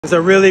There's a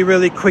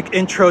really quick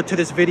intro to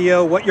this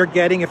video. What you're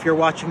getting if you're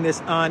watching this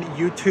on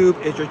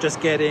YouTube is you're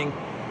just getting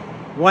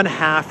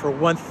 1/2 or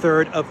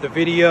 1/3 of the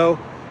video.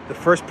 The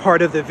first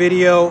part of the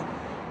video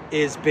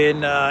is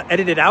been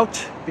edited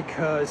out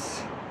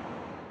because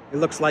it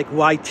looks like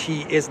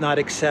YT is not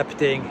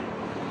accepting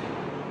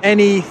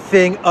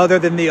anything other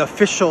than the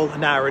official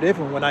narrative.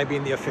 And when I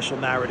mean the official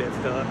narrative,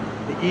 the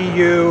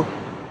EU,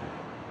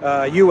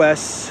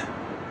 US,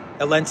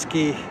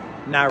 Zelensky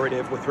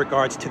narrative with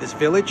regards to this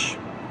village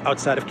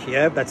outside of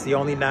Kiev. That's the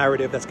only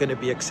narrative that's going to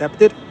be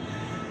accepted.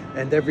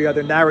 And every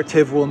other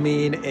narrative will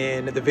mean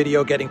in the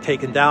video getting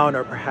taken down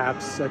or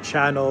perhaps a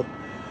channel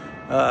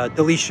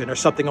deletion or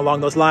something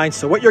along those lines.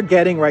 So what you're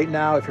getting right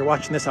now, if you're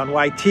watching this on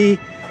YT,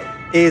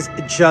 is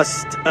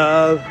just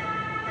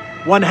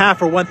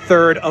 1/2 or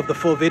 1/3 of the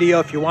full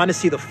video. If you want to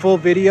see the full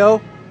video,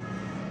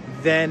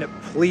 then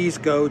please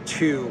go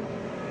to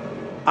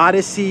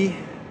ODYSEE,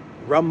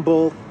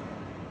 Rumble,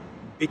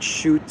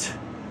 BITCHUTE,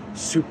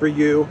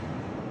 SuperU,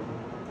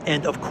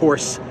 and of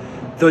course,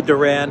 the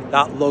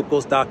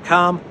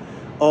Duran.locals.com.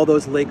 All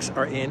those links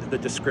are in the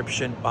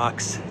description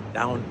box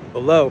down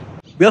below.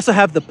 We also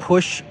have the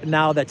push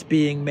now that's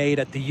being made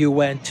at the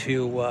UN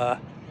to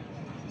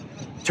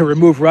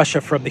remove Russia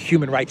from the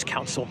Human Rights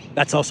Council.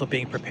 That's also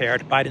being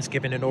prepared. Biden's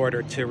given an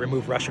order to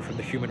remove Russia from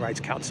the Human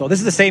Rights Council. This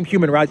is the same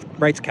Human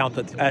Rights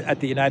Council at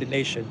the United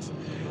Nations,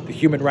 the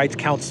Human Rights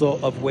Council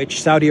of which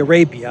Saudi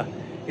Arabia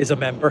is a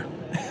member.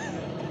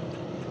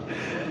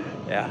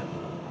 Yeah.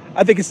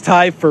 I think it's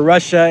time for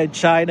Russia and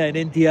China and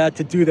India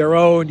to do their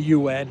own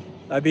UN.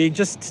 I mean,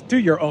 just do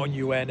your own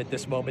UN at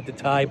this moment in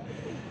time.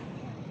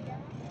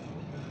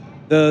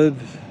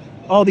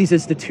 All these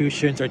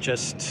institutions are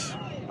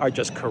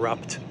just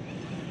corrupt,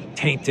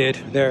 tainted.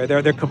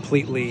 They're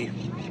completely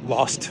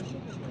lost.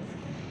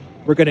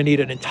 We're going to need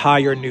an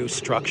entire new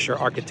structure,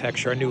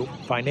 architecture, a new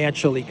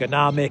financial,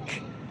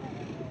 economic,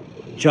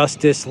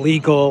 justice,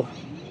 legal,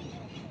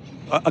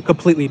 a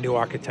completely new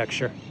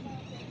architecture.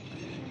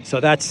 So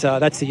that's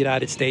the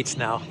United States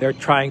now. They're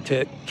trying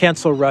to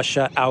cancel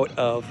Russia out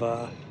of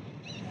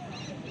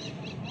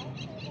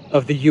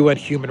the UN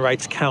Human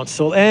Rights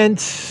Council.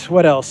 And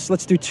what else?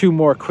 Let's do two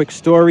more quick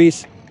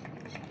stories.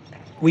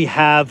 We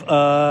have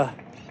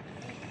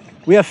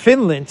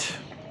Finland.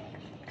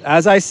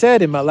 As I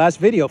said in my last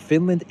video,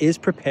 Finland is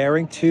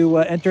preparing to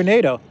enter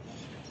NATO.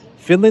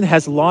 Finland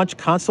has launched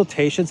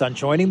consultations on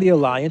joining the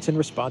alliance in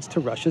response to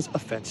Russia's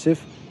offensive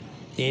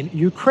in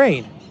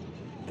Ukraine.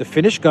 The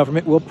Finnish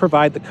government will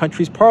provide the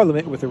country's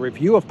parliament with a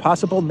review of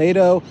possible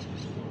NATO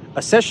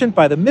accession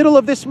by the middle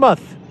of this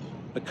month,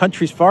 the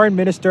country's foreign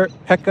minister,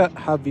 Pekka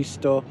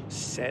Haavisto,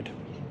 said.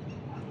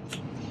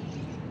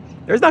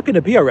 There's not going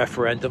to be a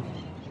referendum.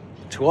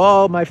 To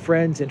all my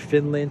friends in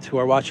Finland who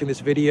are watching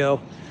this video,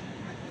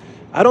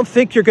 I don't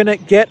think you're going to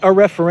get a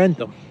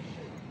referendum.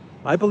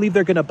 I believe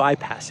they're going to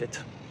bypass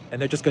it,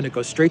 and they're just going to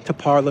go straight to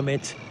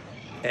parliament,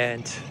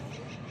 and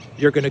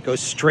you're going to go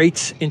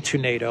straight into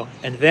NATO.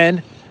 And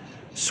then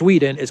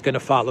Sweden is going to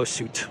follow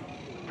suit.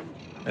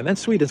 And then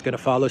Sweden's going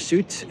to follow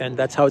suit, and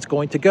that's how it's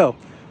going to go.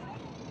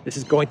 This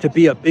is going to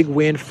be a big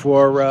win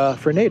for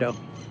NATO.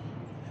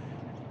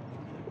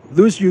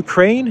 Lose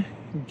Ukraine,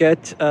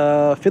 get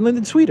Finland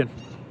and Sweden.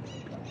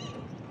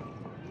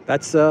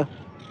 That's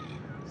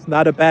it's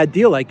not a bad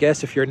deal, I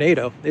guess, if you're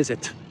NATO, is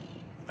it?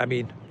 I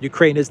mean,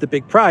 Ukraine is the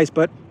big prize,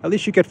 but at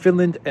least you get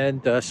Finland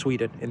and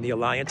Sweden in the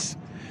alliance.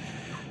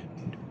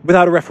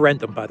 Without a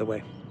referendum, by the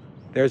way.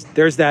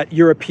 There's that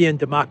European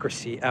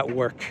democracy at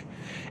work.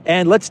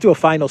 And let's do a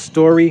final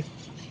story.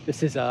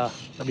 This is,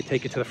 let me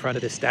take you to the front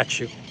of this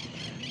statue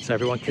so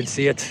everyone can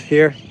see it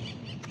here.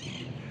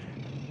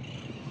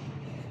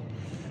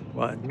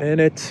 1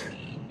 minute.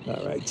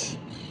 All right.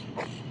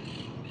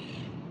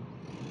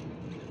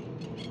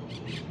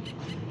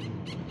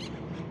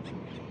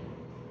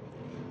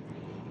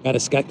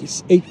 Madagascar,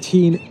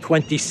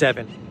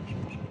 1827.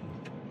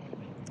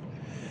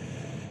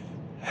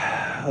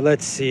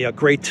 Let's see, a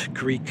great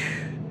Greek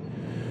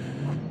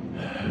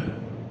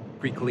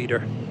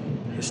leader,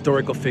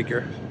 historical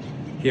figure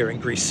here in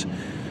Greece.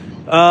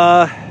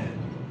 The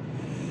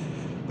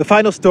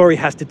final story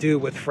has to do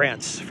with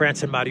France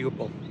and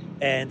Mariupol.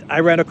 And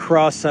I ran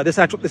across, this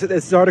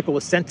article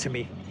was sent to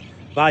me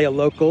via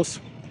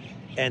locals,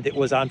 and it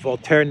was on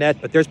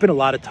VoltaireNet, but there's been a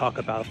lot of talk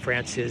about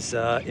France's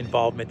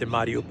involvement in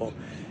Mariupol.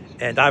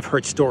 And I've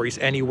heard stories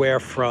anywhere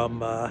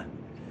from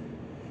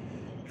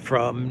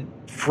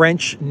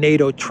French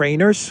NATO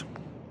trainers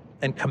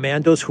and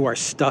commandos who are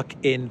stuck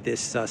in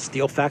this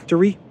steel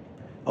factory,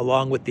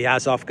 along with the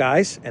Azov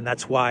guys, and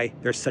that's why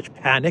there's such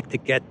panic to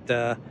get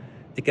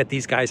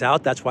these guys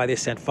out. That's why they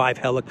sent 5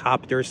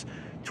 helicopters,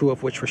 2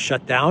 of which were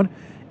shut down.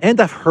 And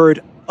I've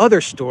heard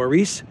other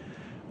stories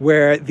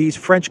where these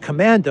French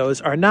commandos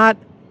are not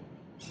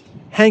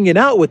hanging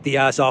out with the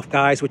Azov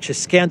guys, which is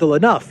scandal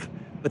enough,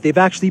 but they've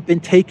actually been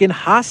taken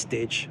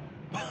hostage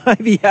by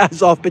the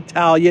Azov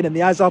battalion, and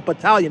the Azov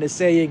battalion is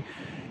saying,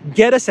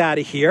 get us out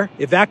of here,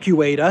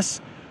 evacuate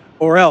us,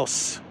 or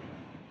else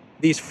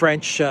these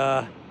French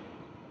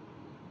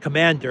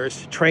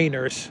commanders,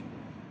 trainers,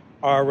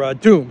 are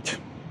doomed.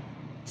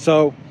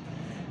 So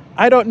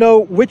I don't know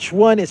which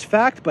one is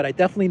fact, but I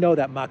definitely know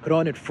that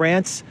Macron in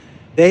France,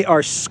 they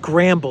are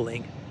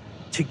scrambling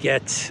to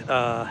get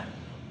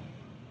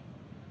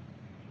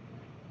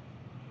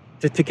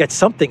to get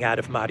something out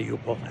of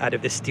Mariupol, out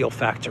of this steel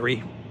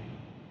factory.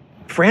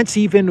 France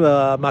even,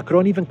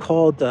 Macron even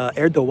called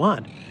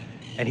Erdogan,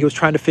 and he was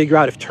trying to figure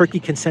out if Turkey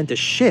can send a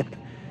ship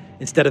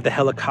instead of the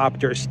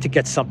helicopters to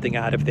get something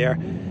out of there.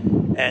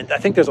 And I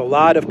think there's a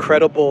lot of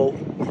credible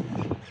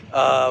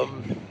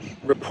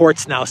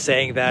reports now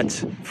saying that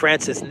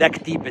France is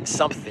neck deep in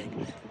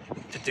something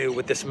to do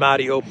with this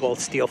Mariupol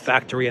steel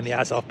factory and the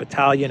Azov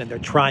battalion, and they're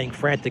trying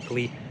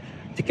frantically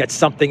to get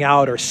something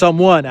out or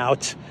someone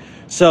out.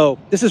 So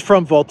this is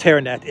from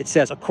VoltaireNet. It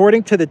says,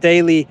 according to the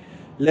daily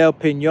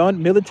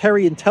L'Opinion,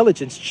 military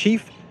intelligence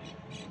chief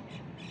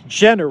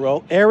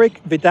General Eric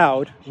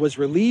Vidal was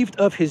relieved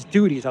of his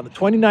duties on the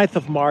 29th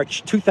of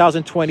March,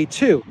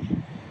 2022.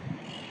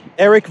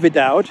 Eric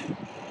Vidal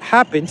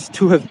happens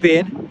to have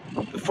been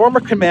the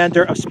former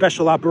commander of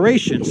special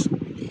operations.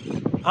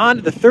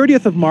 On the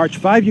 30th of March,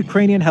 5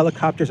 Ukrainian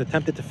helicopters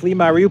attempted to flee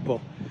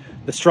Mariupol,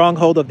 the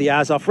stronghold of the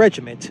Azov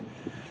regiment.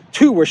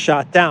 2 were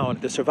shot down.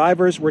 The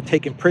survivors were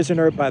taken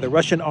prisoner by the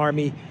Russian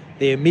army.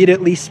 They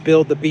immediately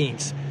spilled the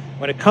beans.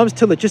 When it comes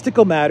to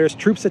logistical matters,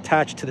 troops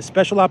attached to the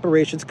Special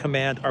Operations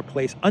Command are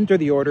placed under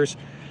the orders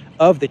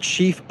of the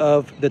Chief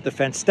of the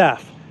Defense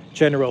Staff,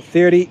 General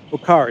Thierry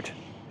Boucard.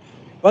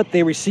 But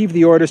they receive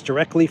the orders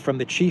directly from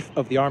the Chief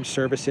of the Armed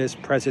Services,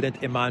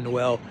 President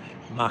Emmanuel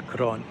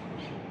Macron.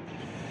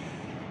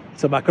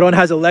 So Macron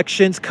has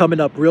elections coming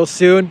up real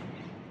soon.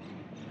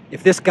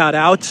 If this got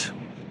out,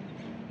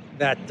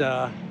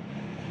 that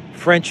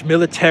French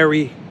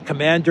military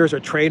commanders or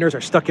trainers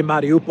are stuck in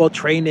Mariupol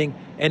training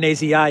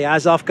NAZI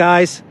Azov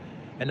guys,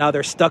 and now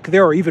they're stuck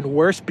there, or even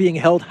worse, being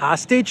held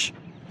hostage,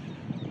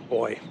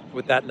 boy,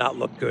 would that not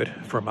look good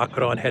for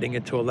Macron heading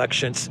into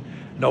elections.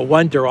 No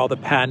wonder all the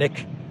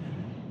panic.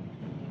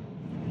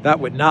 That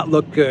would not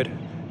look good.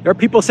 There are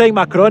people saying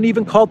Macron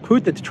even called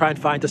Putin to try and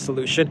find a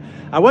solution.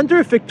 I wonder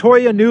if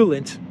Victoria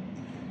Nuland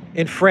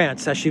in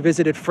France, as she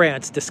visited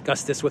France,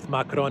 discussed this with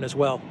Macron as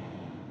well.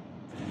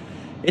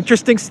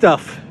 Interesting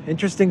stuff in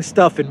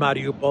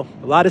Mariupol.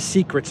 A lot of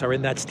secrets are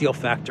in that steel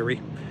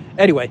factory.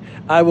 Anyway,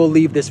 I will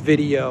leave this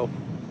video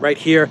right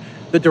here,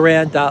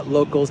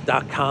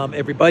 theduran.locals.com.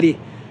 Everybody,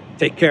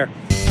 take care.